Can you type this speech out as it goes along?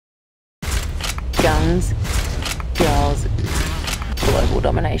Guns, girls, global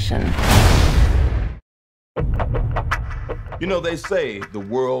domination. You know, they say the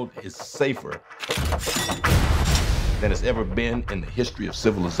world is safer than it's ever been in the history of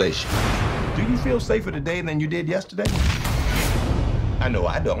civilization. Do you feel safer today than you did yesterday? I know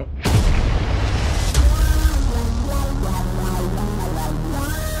I don't.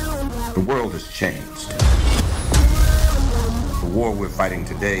 The world has changed. The war we're fighting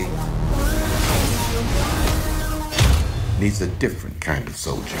today needs a different kind of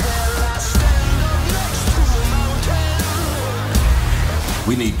soldier.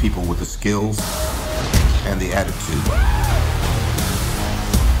 We need people with the skills and the attitude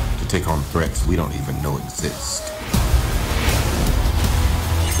to take on threats we don't even know exist.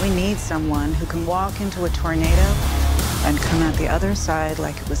 We need someone who can walk into a tornado and come out the other side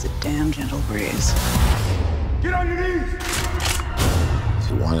like it was a damn gentle breeze. Get on your knees!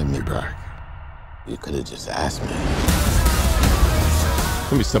 If you wanted me back, you could have just asked me.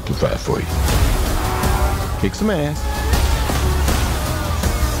 Let me simplify it for you. Kick some ass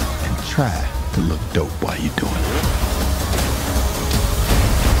and try to look dope while you're doing it.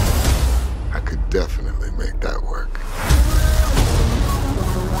 I could definitely make that work.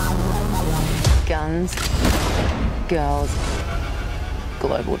 Guns, girls,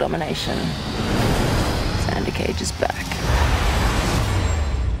 global domination. Xander Cage is back.